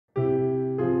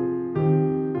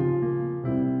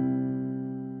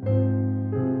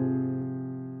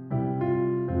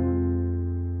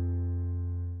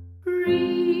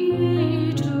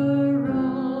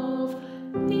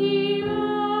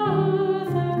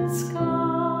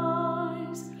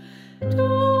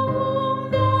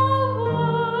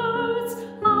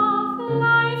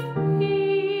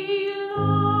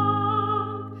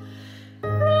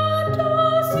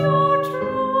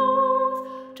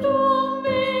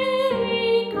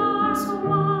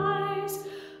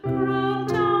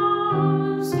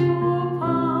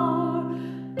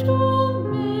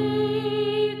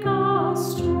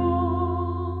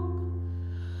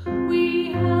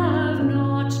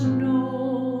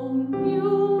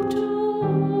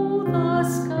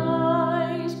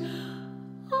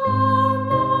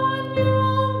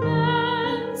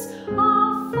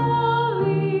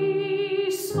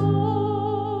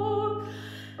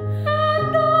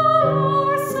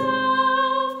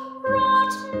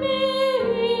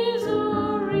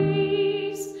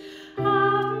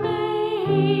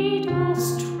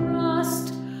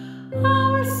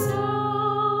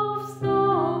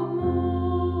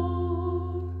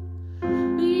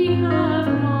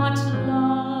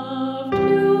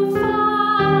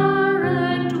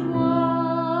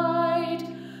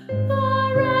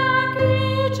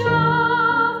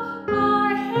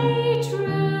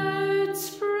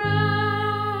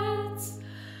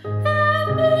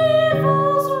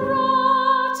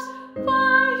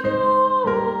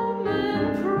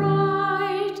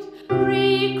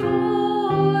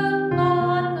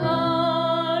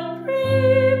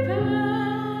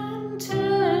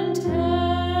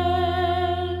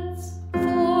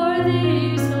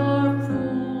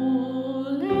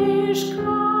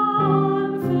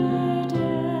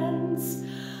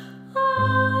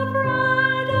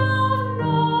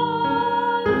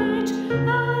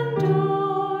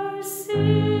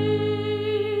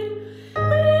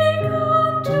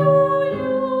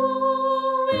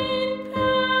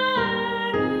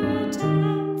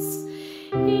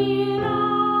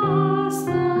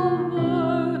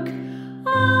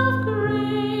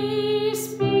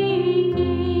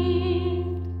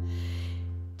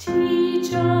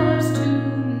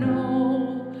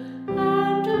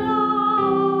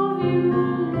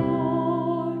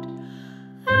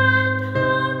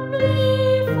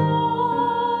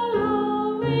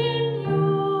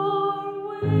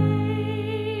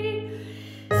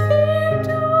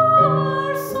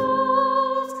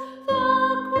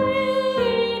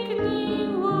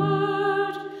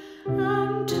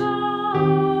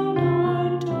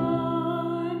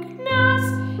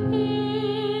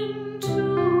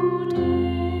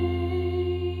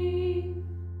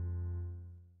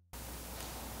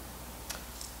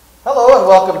Hello and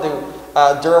welcome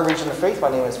to Durham Region of Faith. My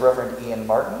name is Reverend Ian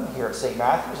Martin here at St.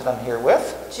 Matthew's, and I'm here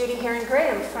with Judy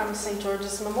Heron-Graham from St.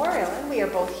 George's Memorial, and we are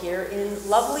both here in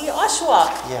lovely Oshawa.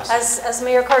 Yes. As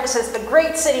Mayor Carter says, the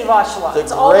great city of Oshawa.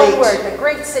 It's all one word, the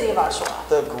great city of Oshawa.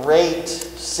 The great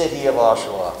city of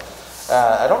Oshawa.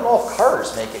 I don't know if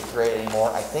cars make it great anymore.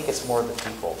 I think it's more the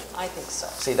people. I think so.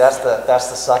 See, that's the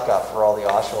suck up for all the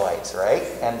Oshawites, right?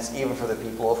 And it's even for the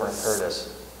people over in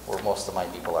Curtis, where most of my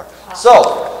people are.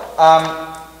 So,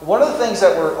 one of the things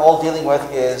that we're all dealing with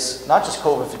is not just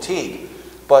COVID fatigue,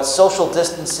 but social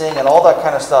distancing and all that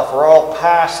kind of stuff. We're all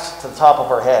passed to the top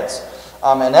of our heads.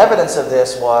 And evidence of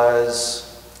this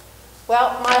was...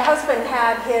 Well, my husband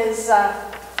had his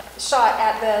shot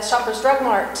at the Shoppers Drug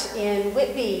Mart in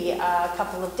Whitby a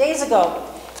couple of days ago.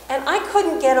 And I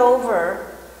couldn't get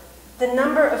over the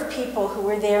number of people who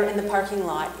were there in the parking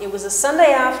lot. It was a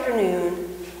Sunday afternoon,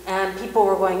 and people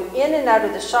were going in and out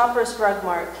of the Shoppers Drug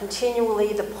Mart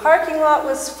continually. The parking lot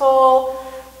was full,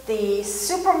 the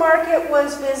supermarket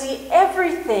was busy,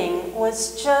 everything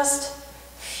was just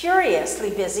furiously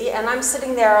busy, and I'm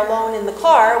sitting there alone in the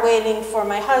car waiting for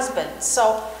my husband.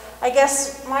 So I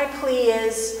guess my plea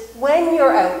is, when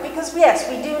you're out, because yes,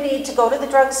 we do need to go to the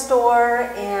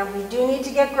drugstore and we do need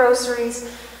to get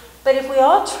groceries, but if we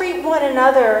all treat one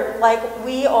another like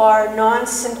we are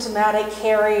non-symptomatic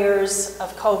carriers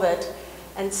of COVID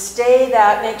and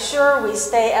make sure we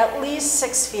stay at least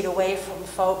 6 feet away from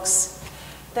folks,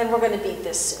 then we're going to beat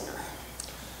this sooner.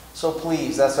 So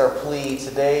please, that's our plea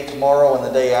today, tomorrow, and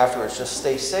the day after. Is just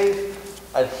stay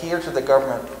safe, adhere to the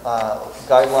government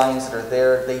guidelines that are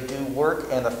there. They do work,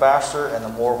 and the faster and the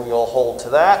more we all hold to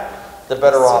that, the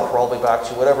better off we're all be back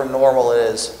to whatever normal it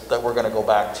is that we're going to go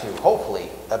back to. Hopefully,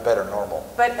 a better normal.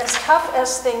 But as tough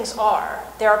as things are,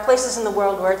 there are places in the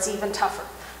world where it's even tougher.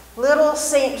 Little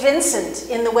St. Vincent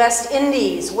in the West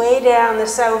Indies, way down the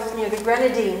south near the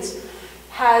Grenadines,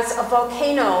 has a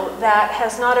volcano that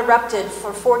has not erupted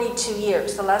for 42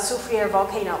 years, the La Soufrière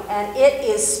volcano, and it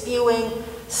is spewing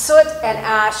soot and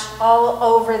ash all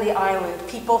over the island.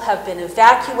 People have been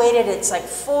evacuated. It's like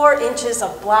 4 inches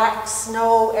of black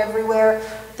snow everywhere.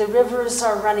 The rivers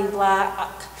are running black.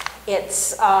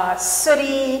 It's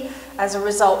sooty. As a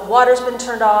result, water's been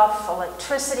turned off,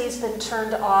 electricity's been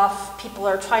turned off. People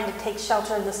are trying to take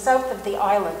shelter in the south of the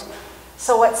island.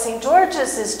 So what St.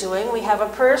 George's is doing, we have a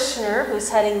parishioner who's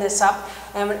heading this up,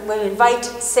 and we invite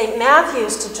St.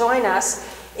 Matthew's to join us,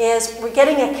 is we're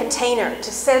getting a container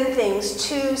to send things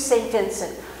to St.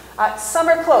 Vincent.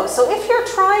 Summer clothes. So if you're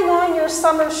trying on your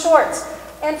summer shorts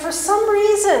and for some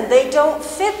reason they don't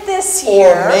fit this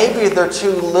year. Or maybe they're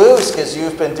too loose because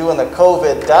you've been doing the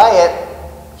COVID diet.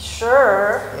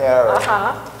 Sure. Yeah.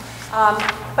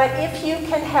 Right. But if you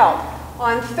can help,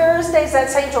 on Thursdays at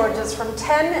St. George's from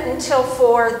 10 until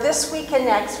 4 this week and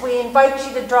next, we invite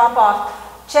you to drop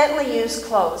off gently used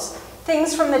clothes.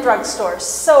 Things from the drugstore,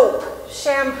 soap,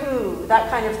 shampoo, that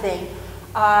kind of thing,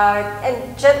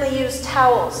 and gently used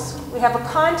towels. We have a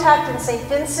contact in St.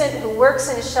 Vincent who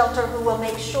works in a shelter who will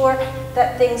make sure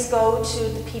that things go to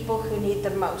the people who need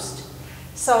them most.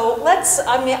 So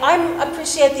I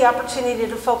appreciate the opportunity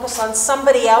to focus on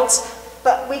somebody else,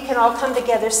 but we can all come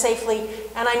together safely.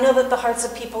 And I know that the hearts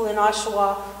of people in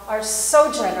Oshawa are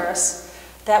so generous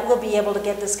that we'll be able to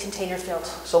get this container filled.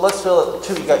 So let's fill it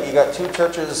too. You got 2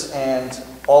 churches and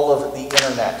all of the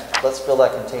internet. Let's fill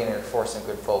that container for some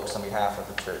good folks on behalf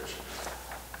of the church.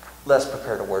 Let's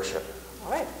prepare to worship.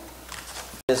 All right.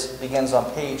 This begins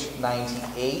on page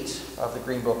 98 of the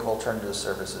Green Book Alternative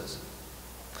Services.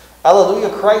 Alleluia,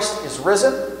 Christ is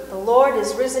risen. The Lord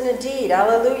is risen indeed.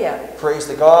 Alleluia. Praise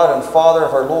the God and Father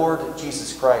of our Lord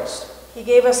Jesus Christ. He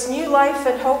gave us new life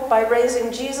and hope by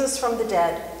raising Jesus from the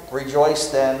dead.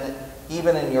 Rejoice then,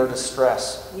 even in your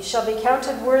distress. We shall be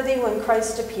counted worthy when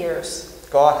Christ appears.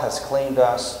 God has claimed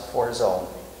us for his own.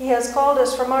 He has called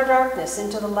us from our darkness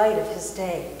into the light of his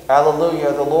day.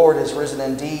 Alleluia, the Lord is risen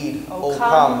indeed. O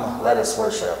come, let us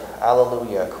worship.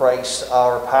 Alleluia, Christ,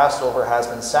 our Passover, has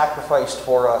been sacrificed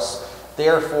for us.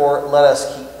 Therefore, let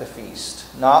us keep the feast,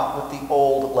 not with the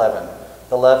old leaven,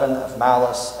 the leaven of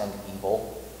malice and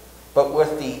evil, but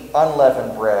with the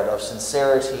unleavened bread of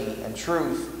sincerity and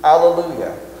truth.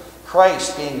 Alleluia,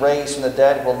 Christ, being raised from the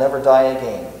dead, will never die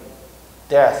again.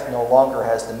 Death no longer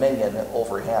has dominion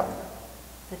over him.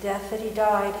 The death that he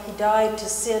died to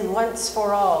sin once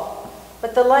for all.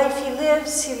 But the life he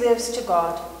lives to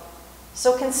God.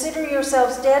 So consider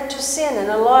yourselves dead to sin and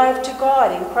alive to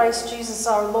God in Christ Jesus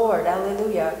our Lord.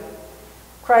 Alleluia.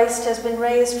 Christ has been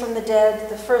raised from the dead,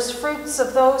 the first fruits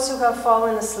of those who have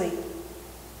fallen asleep.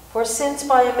 For since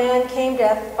by a man came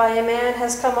death, by a man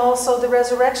has come also the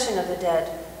resurrection of the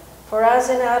dead. For as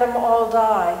in Adam all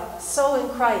die, so in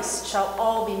Christ shall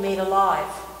all be made alive.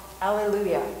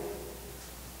 Alleluia.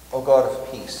 O God of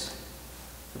peace,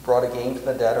 who brought again from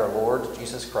the dead our Lord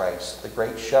Jesus Christ, the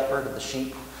great shepherd of the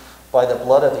sheep, by the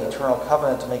blood of the eternal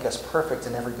covenant to make us perfect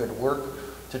in every good work,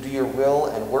 to do your will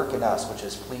and work in us, which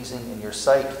is pleasing in your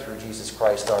sight, through Jesus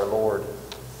Christ our Lord.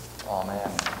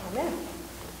 Amen. Amen.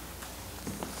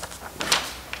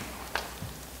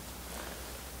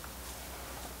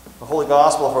 The Holy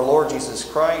Gospel of our Lord Jesus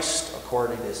Christ,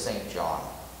 according to St. John.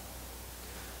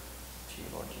 To you,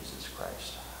 Lord Jesus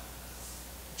Christ.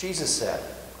 Jesus said,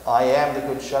 I am the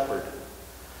good shepherd.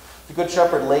 The good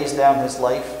shepherd lays down his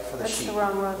life for the sheep. That's the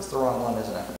wrong one. That's the wrong one,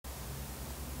 isn't it?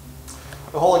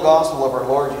 The Holy Gospel of our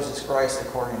Lord Jesus Christ,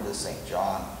 according to St.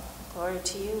 John. Glory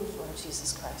to you, Lord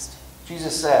Jesus Christ.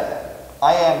 Jesus said,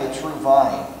 I am the true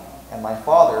vine, and my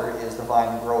Father is the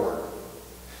vine grower.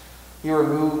 He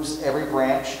removes every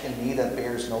branch in me that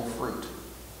bears no fruit.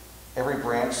 Every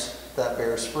branch that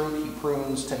bears fruit he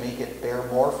prunes to make it bear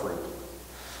more fruit.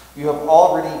 You have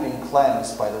already been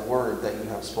cleansed by the word that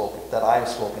I have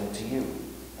spoken to you.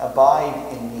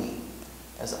 Abide in me,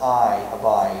 as I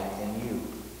abide in you.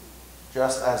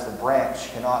 Just as the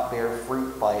branch cannot bear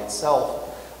fruit by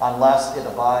itself unless it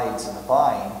abides in the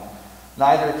vine,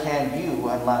 neither can you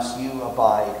unless you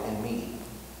abide in me.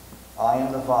 I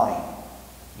am the vine,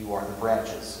 you are the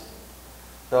branches.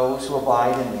 Those who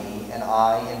abide in me and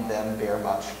I in them bear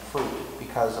much fruit,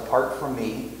 because apart from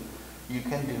me you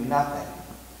can do nothing.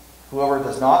 Whoever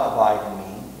does not abide in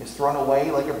me is thrown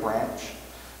away like a branch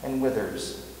and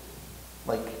withers.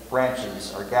 Like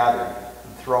branches are gathered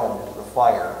and thrown into the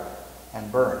fire and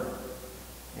burn.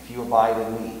 If you abide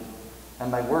in me,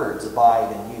 and my words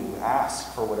abide in you,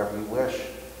 ask for whatever you wish,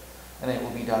 and it will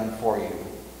be done for you.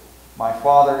 My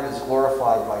Father is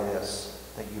glorified by this,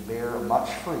 that you bear much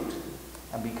fruit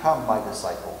and become my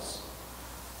disciples.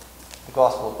 The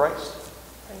Gospel of Christ.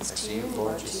 Praise to you,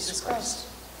 Lord Jesus Christ.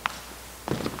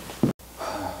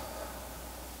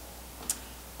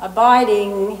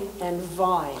 Abiding and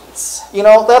vines. You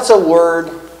know, that's a word,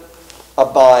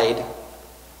 abide,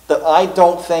 that I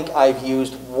don't think I've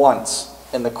used once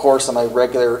in the course of my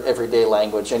regular everyday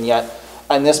language. And yet,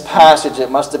 in this passage,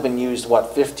 it must have been used,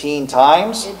 15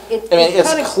 times?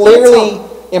 It's clearly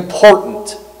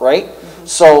important, right? Mm-hmm.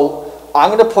 So, I'm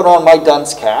going to put on my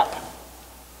dunce cap.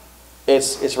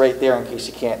 It's right there in case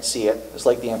you can't see it. It's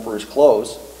like the emperor's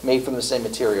clothes, made from the same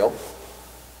material.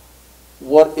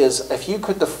 If you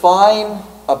could define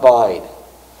abide,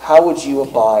 how would you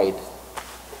abide?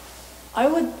 I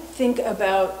would think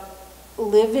about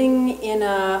living in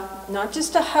not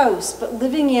just a house, but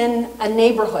living in a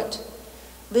neighborhood.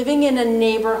 Living in a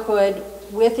neighborhood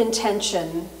with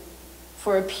intention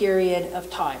for a period of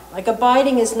time. Like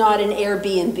abiding is not an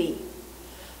Airbnb.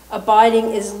 Abiding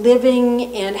is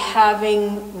living and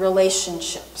having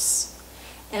relationships.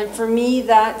 And for me,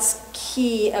 that's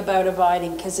key about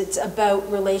abiding, because it's about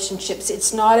relationships.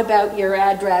 It's not about your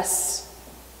address,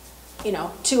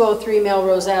 203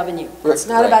 Melrose Avenue. It's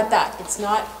not about that. It's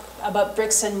not about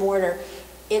bricks and mortar.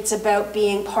 it's about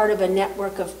being part of a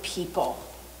network of people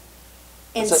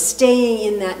and That's it.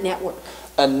 staying in that network.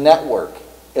 A network.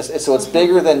 So it's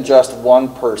bigger than just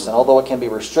one person, although it can be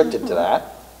restricted to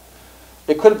that.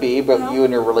 It could be about you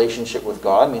and your relationship with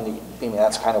God. I mean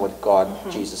that's kind of what God,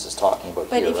 Jesus is talking about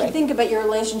But here, if right? you think about your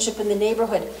relationship in the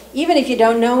neighborhood, even if you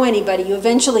don't know anybody, you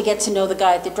eventually get to know the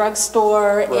guy at the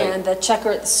drugstore Right. and the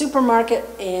checker at the supermarket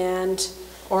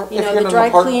or If you're the in dry an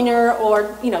apart- cleaner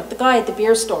or, the guy at the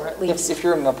beer store at least. If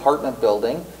you're in an apartment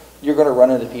building, you're going to run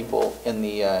into people in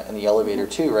the elevator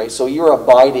too, right? So you're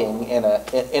abiding in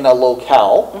a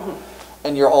locale,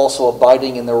 and you're also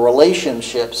abiding in the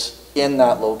relationships in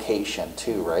that location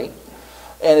too, right?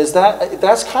 And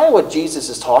that's kind of what Jesus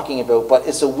is talking about, but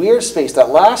it's a weird space. That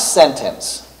last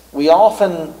sentence, we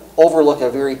often overlook a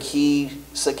very key.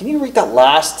 So can you read that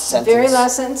last sentence? The very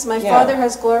last sentence, my Yeah. Father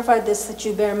has glorified this, that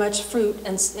you bear much fruit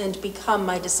and become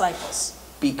my disciples.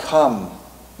 Become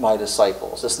my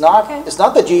disciples. It's not Okay. It's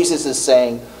not that Jesus is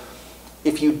saying,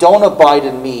 if you don't abide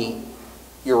in me,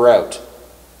 you're out.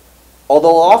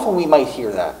 Although often we might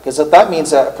hear that, because that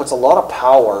means that it puts a lot of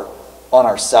power on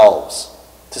ourselves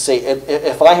to say,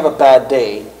 if I have a bad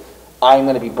day, I'm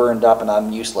going to be burned up and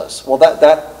I'm useless. Well,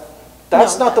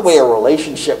 that's not the way a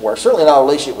relationship works. Certainly not a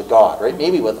relationship with God, right?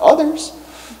 Maybe with others,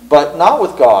 but not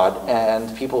with God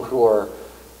and people who are,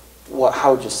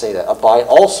 how would you say that?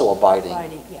 Also abiding.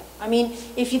 Yeah. I mean,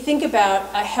 if you think about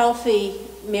a healthy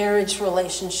marriage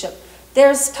relationship,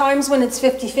 there's times when it's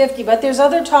 50-50, but there's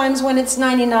other times when it's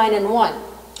 99-1.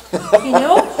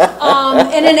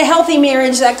 And in a healthy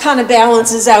marriage, that kind of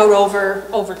balances out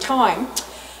over time.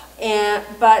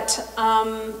 But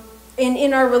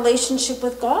in our relationship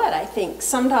with God, I think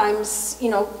sometimes,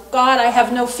 God, I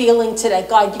have no feeling today.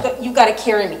 God, you got to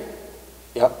carry me.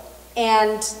 Yep.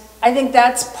 And I think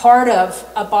that's part of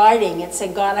abiding and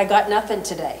saying, God, I got nothing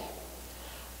today.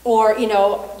 Or,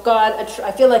 God,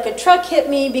 I feel like a truck hit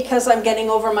me because I'm getting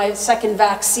over my second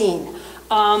vaccine.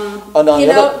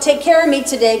 Take care of me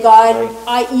today, God.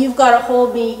 Right. You've got to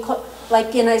hold me,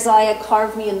 like in Isaiah,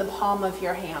 carve me in the palm of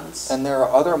your hands. And there are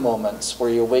other moments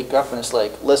where you wake up and it's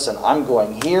like, listen, I'm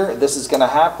going here, this is going to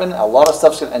happen, a lot of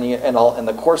stuff's going to, and in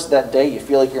the course of that day, you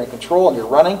feel like you're in control and you're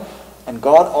running, and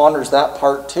God honors that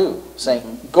part too,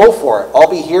 saying, go for it, I'll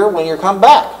be here when you come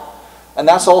back. And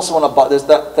that's also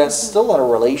that's still in a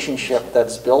relationship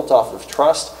that's built off of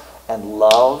trust and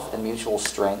love and mutual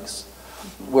strengths,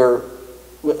 where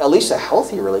at least a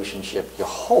healthy relationship, you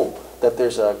hope that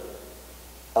there's a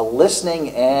listening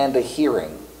and a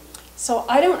hearing. So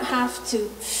I don't have to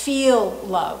feel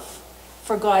love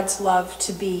for God's love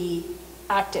to be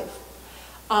active.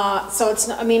 So it's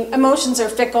not, emotions are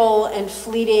fickle and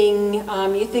fleeting.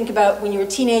 You think about when you were a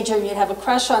teenager and you'd have a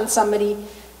crush on somebody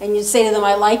and you'd say to them,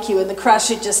 I like you, and the crush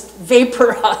would just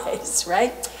vaporize,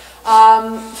 right?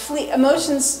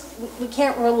 Emotions, we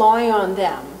can't rely on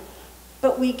them,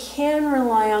 but we can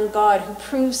rely on God, who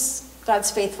proves God's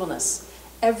faithfulness.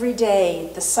 Every day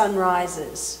the sun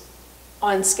rises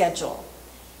on schedule.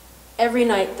 Every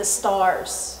night the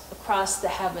stars across the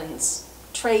heavens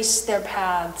trace their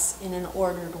paths in an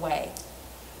ordered way.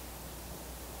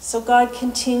 So God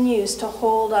continues to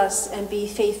hold us and be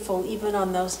faithful even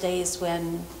on those days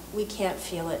when we can't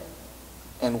feel it.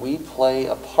 And we play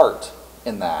a part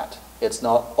in that. It's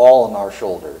not all on our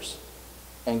shoulders.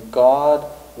 And God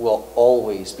will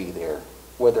always be there,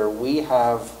 whether we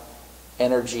have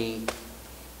energy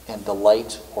and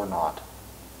delight or not.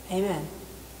 Amen.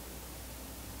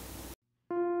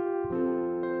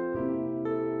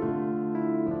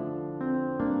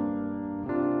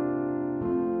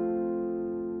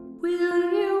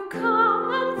 Will you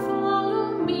come and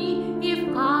follow me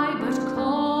if I but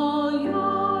call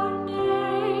your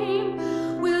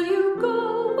name? Will you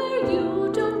go where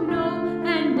you don't know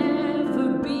and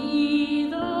never be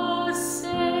the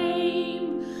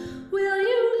same? Will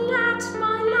you let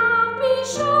my love be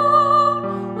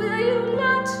shown? Will you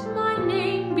let my name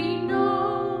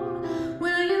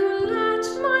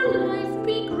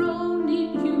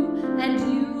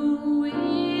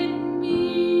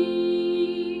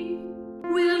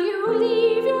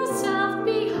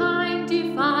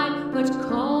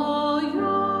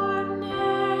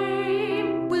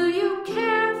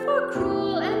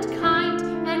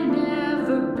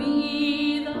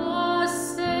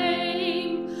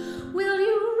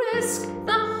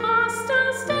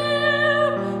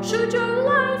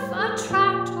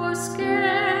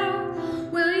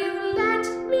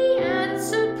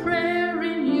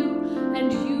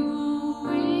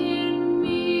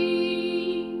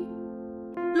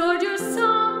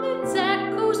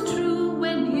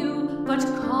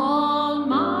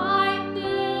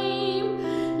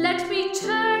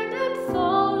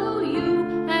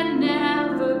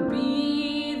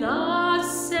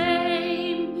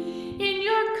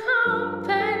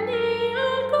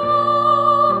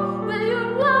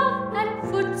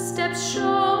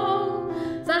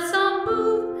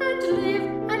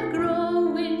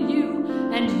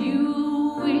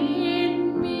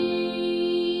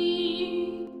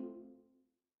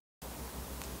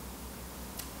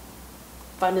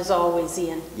Fun as always,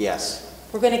 Ian. Yes.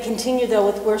 We're going to continue, though,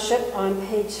 with worship on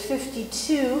page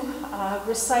 52,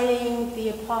 reciting the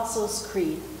Apostles'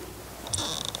 Creed.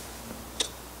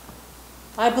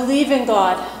 I believe in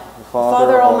God,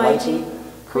 Father Almighty,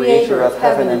 creator of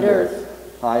heaven and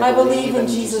earth. I believe in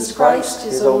Jesus Christ,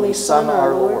 his only Son,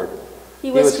 our Lord.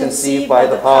 He was conceived by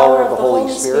the power of the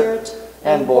Holy Spirit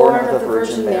and born of the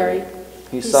Virgin Mary.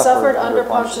 He suffered under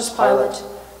Pontius Pilate,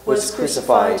 was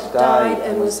crucified, died,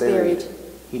 and was buried.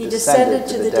 He descended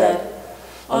to the dead.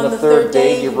 On the third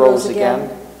day he rose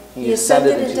again. He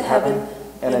ascended into heaven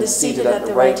and is seated at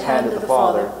the right hand of the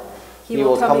Father. He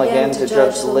will come again to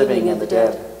judge the living and the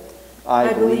dead.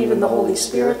 I believe in the Holy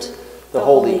Spirit, the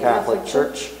Holy Catholic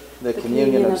Church, the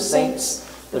communion of saints,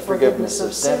 the forgiveness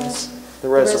of sins, the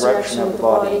resurrection of the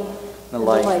body, and the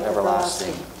life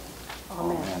everlasting.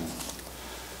 Amen.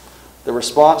 The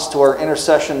response to our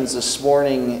intercessions this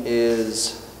morning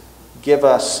is, give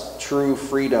us true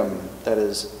freedom. That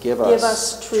is, give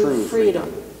us true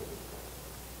freedom.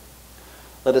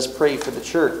 Let us pray for the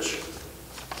church.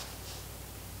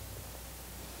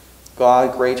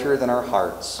 God, greater than our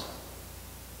hearts,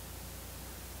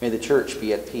 may the church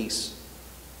be at peace,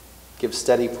 give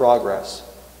steady progress,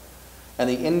 and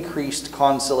the increased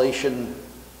consolation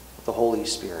of the Holy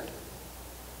Spirit.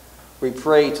 We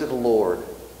pray to the Lord.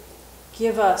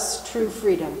 Give us true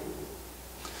freedom.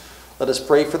 Let us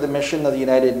pray for the mission of the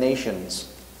United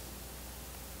Nations.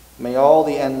 May all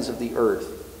the ends of the earth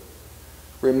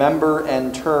remember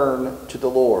and turn to the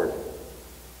Lord.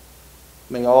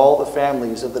 May all the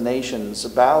families of the nations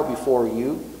bow before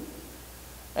you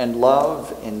and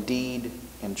love in deed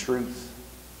and truth.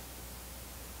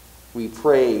 We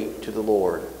pray to the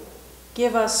Lord.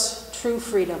 Give us true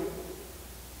freedom.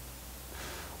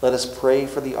 Let us pray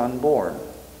for the unborn.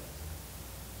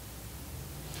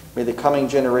 May the coming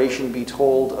generation be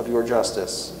told of your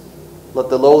justice. Let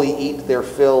the lowly eat their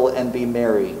fill and be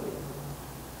merry.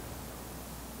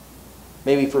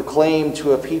 May we proclaim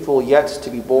to a people yet to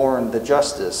be born the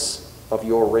justice of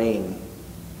your reign.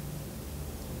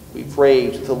 We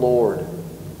pray to the Lord.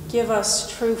 Give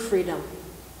us true freedom.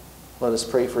 Let us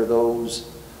pray for those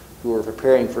who are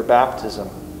preparing for baptism.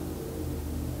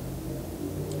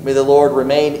 May the Lord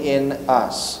remain in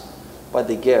us by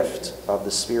the gift of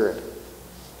the Spirit.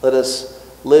 Let us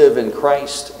live in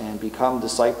Christ and become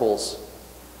disciples.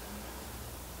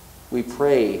 We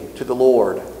pray to the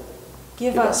Lord.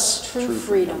 Give us true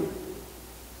freedom.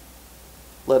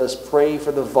 Let us pray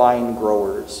for the vine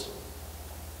growers.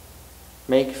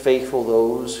 Make faithful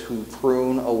those who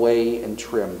prune away and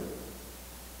trim.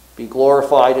 Be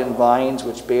glorified in vines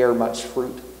which bear much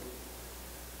fruit.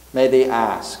 May they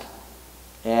ask,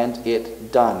 and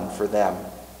it done for them.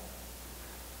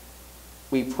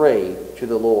 We pray to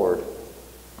the Lord.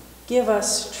 Give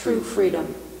us true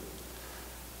freedom.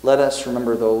 Let us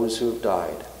remember those who have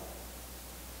died.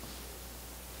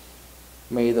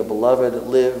 May the beloved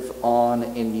live on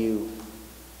in you.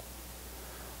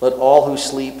 Let all who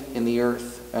sleep in the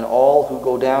earth and all who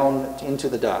go down into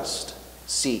the dust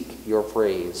seek your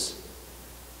praise.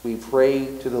 We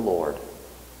pray to the Lord.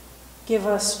 Give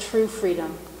us true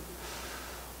freedom.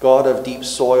 God of deep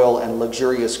soil and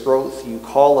luxurious growth, you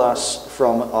call us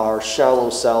from our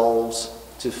shallow selves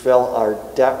to fill our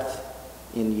depth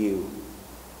in you.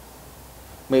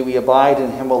 May we abide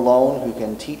in him alone who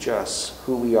can teach us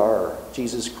who we are,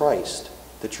 Jesus Christ,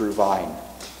 the true vine.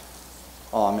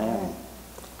 Amen.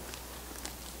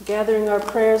 Gathering our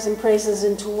prayers and praises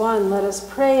into one, let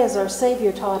us pray as our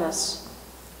Savior taught us.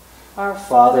 Our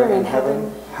Father in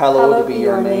heaven, hallowed be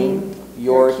your name.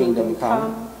 Your kingdom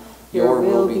come. Your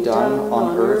will be done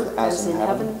on earth as in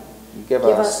heaven. Give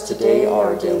us today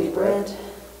our daily bread.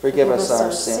 Forgive us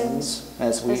our sins,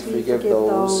 as we forgive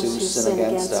those who sin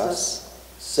against us.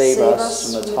 Save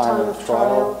us from the time of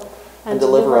trial, and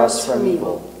deliver us from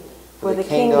evil. For the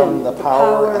kingdom, the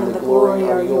power, and the glory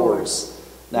are yours,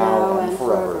 now and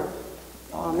forever.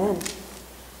 Amen.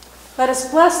 Let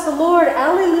us bless the Lord.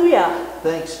 Alleluia.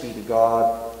 Thanks be to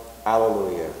God.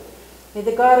 Alleluia. May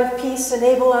the God of peace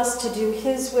enable us to do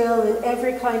his will in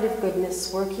every kind of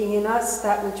goodness, working in us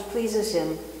that which pleases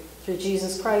him, through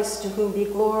Jesus Christ, to whom be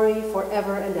glory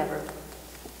forever and ever.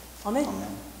 Amen.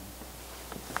 Amen.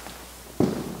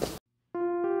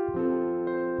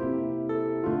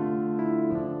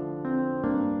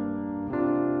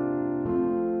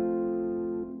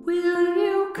 Will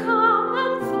you come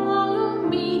and follow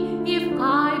me if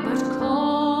I but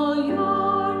call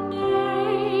your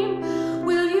name?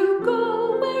 Will you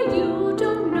go where you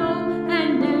don't know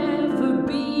and never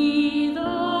be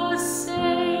the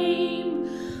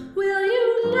same? Will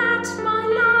you let my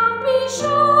love be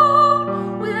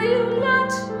shown? Will you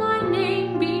let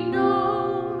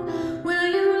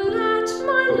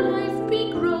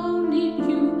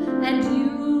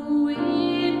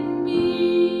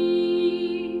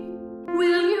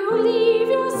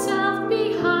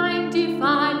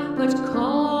but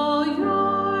call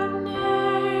your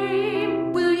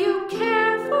name? Will you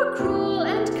care for cruel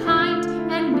and kind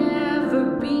and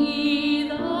never be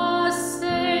the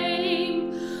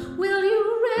same? Will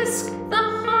you risk the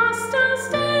hostile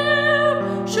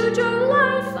stare should your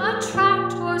life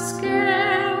attract or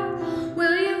scare?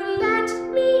 Will you let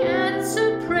me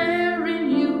answer prayer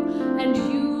in you and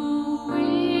you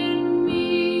in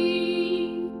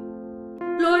me?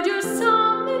 Lord, your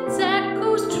summons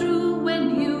echoes true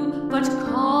when you but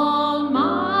call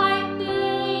my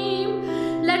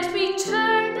name. Let me turn